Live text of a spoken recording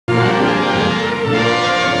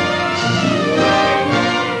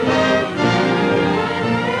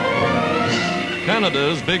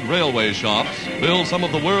Canada's big railway shops build some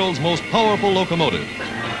of the world's most powerful locomotives.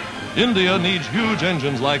 India needs huge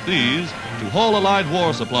engines like these to haul Allied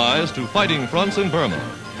war supplies to fighting fronts in Burma.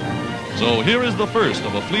 So here is the first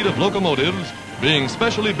of a fleet of locomotives being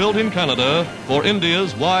specially built in Canada for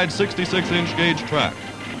India's wide 66-inch gauge track.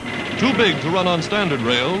 Too big to run on standard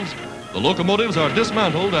rails, the locomotives are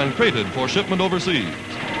dismantled and crated for shipment overseas.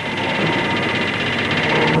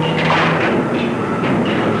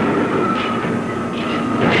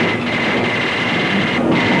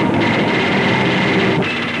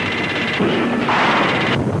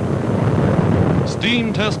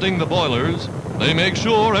 Steam testing the boilers, they make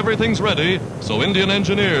sure everything's ready so Indian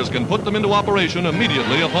engineers can put them into operation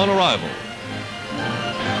immediately upon arrival.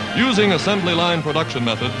 Using assembly line production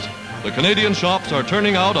methods, the Canadian shops are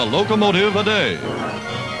turning out a locomotive a day.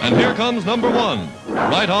 And here comes number one,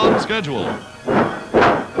 right on schedule.